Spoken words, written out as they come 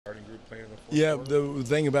playing in the fourth Yeah, quarter? the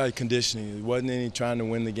thing about conditioning, it wasn't any trying to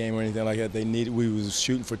win the game or anything like that. We was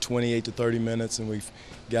shooting for 28 to 30 minutes, and we've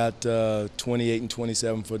got 28 and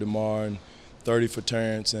 27 for DeMar, and 30 for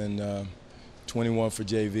Terrence, and 21 for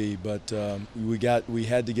JV. But we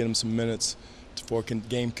had to get him some minutes for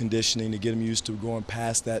game conditioning to get him used to going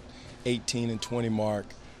past that 18 and 20 mark.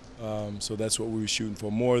 So that's what we were shooting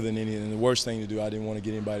for more than anything. And the worst thing to do, I didn't want to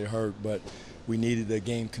get anybody hurt, but we needed the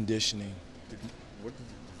game conditioning. What did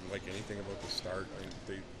you like anything about the start?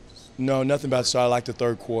 No, nothing about the start. I like the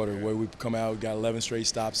third quarter where we come out, we got 11 straight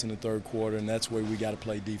stops in the third quarter, and that's where we got to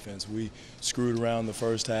play defense. We screwed around the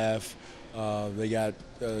first half. They got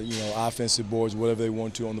offensive boards, whatever they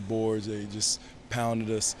want to on the boards. They just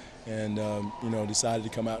pounded us, and decided to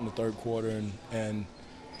come out in the third quarter and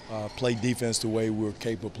play defense the way we were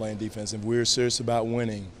capable of playing defense. If we're serious about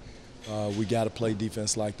winning, we got to play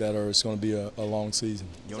defense like that, or it's going to be a long season.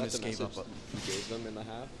 Jonas gave up. You gave them in the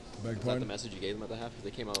half? Is that the message you gave them at the half? Because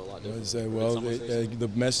they came out a lot different. The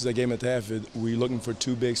message I gave them at the half is we're looking for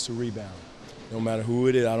two bigs to rebound. No matter who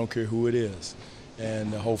it is, I don't care who it is.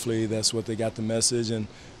 And hopefully that's what they got the message. And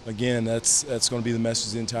again, that's going to be the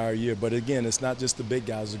message the entire year. But again, it's not just the big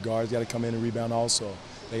guys. The guards got to come in and rebound also.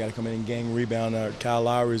 They got to come in and gang rebound. Kyle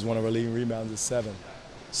Lowry is one of our leading rebounders at 7.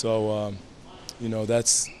 So,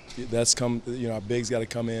 that's come. Our bigs got to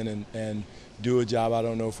come in and do a job. I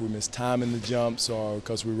don't know if we miss time in the jumps or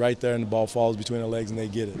because we're right there and the ball falls between our legs and they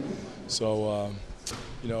get it. So,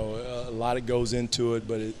 a lot of goes into it,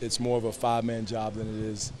 but it's more of a 5-man job than it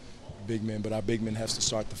is big men. But our big men has to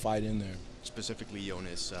start the fight in there. Specifically,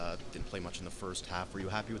 Jonas didn't play much in the first half. Were you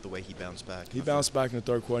happy with the way he bounced back? He bounced back in the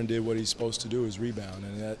third quarter and did what he's supposed to do, is rebound.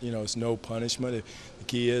 And that, it's no punishment. The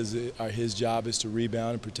key is his job is to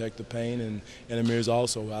rebound and protect the paint, and Amir's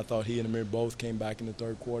also. I thought he and Amir both came back in the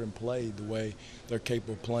third quarter and played the way they're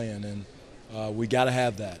capable of playing. And we got to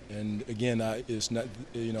have that. And again, it's not,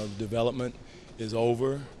 the development is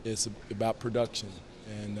over. It's about production.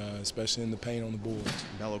 And especially in the paint on the boards.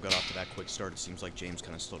 Melo got off to that quick start. It seems like James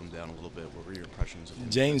kind of slowed him down a little bit. What were your impressions of him?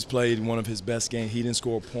 James played one of his best games. He didn't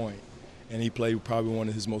score a point, and he played probably one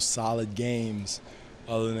of his most solid games,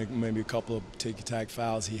 other than maybe a couple of ticky-tack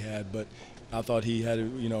fouls he had. But I thought he had,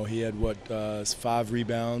 he had 5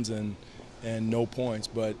 rebounds and no points.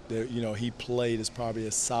 But he played as probably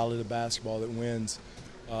as solid a basketball that wins.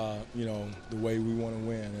 The way we want to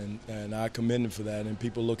win, and I commend him for that. And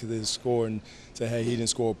people look at his score and say, hey, he didn't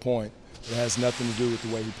score a point. It has nothing to do with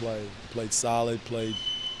the way he played. He played solid, played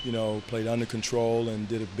under control, and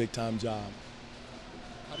did a big-time job.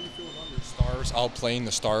 How do you feel about your stars outplaying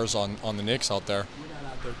the stars on the Knicks out there? We're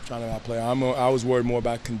not out there trying to outplay. I was worried more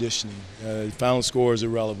about conditioning. Final score is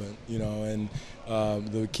irrelevant, and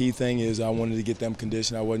the key thing is I wanted to get them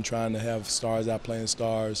conditioned. I wasn't trying to have stars outplaying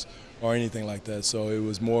stars or anything like that. So it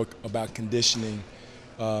was more about conditioning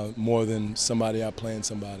more than somebody outplaying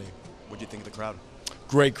somebody. What do you think of the crowd?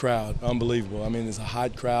 Great crowd, unbelievable. I mean, it's a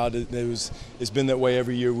hot crowd. It's been that way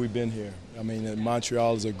every year we've been here. I mean,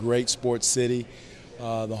 Montreal is a great sports city,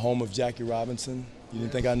 the home of Jackie Robinson. You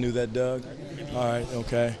didn't think I knew that, Doug? All right,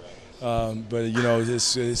 okay. But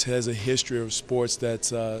this has a history of sports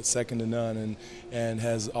that's second to none, and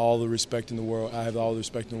has all the respect in the world. I have all the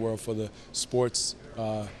respect in the world for the sports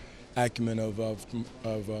acumen of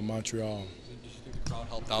Montreal. Did you think the crowd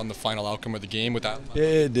helped out in the final outcome of the game with that?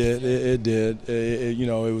 It did. It did.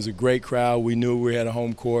 It was a great crowd. We knew we had a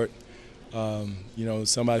home court.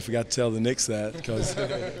 Somebody forgot to tell the Knicks that because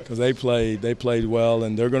they played well,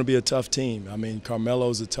 and they're going to be a tough team. I mean,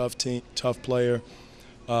 Carmelo's a tough player.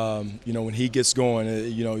 When he gets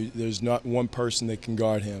going, there's not one person that can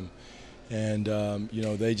guard him. And,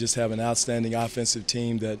 they just have an outstanding offensive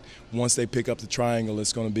team that once they pick up the triangle,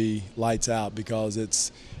 it's going to be lights out because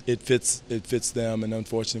it fits them, and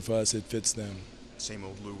unfortunately for us, it fits them. Same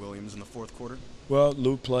old Lou Williams in the fourth quarter? Well,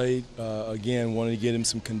 Lou played, again, wanted to get him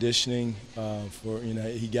some conditioning.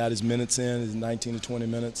 He got his minutes in, his 19 to 20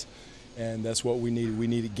 minutes, and that's what we needed. We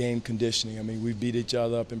needed game conditioning. I mean, we beat each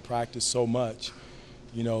other up in practice so much,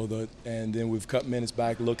 and then we've cut minutes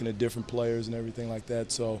back looking at different players and everything like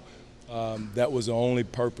that. So that was the only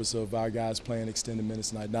purpose of our guys playing extended minutes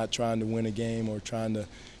tonight, not trying to win a game or trying to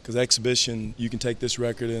 – because exhibition, you can take this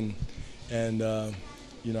record and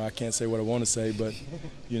I can't say what I want to say, but,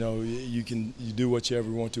 you do whatever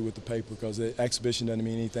you want to with the paper because the exhibition doesn't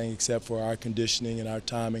mean anything except for our conditioning and our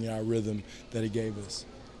timing and our rhythm that he gave us.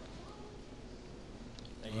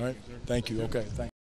 All right? Thank you. Okay, thanks.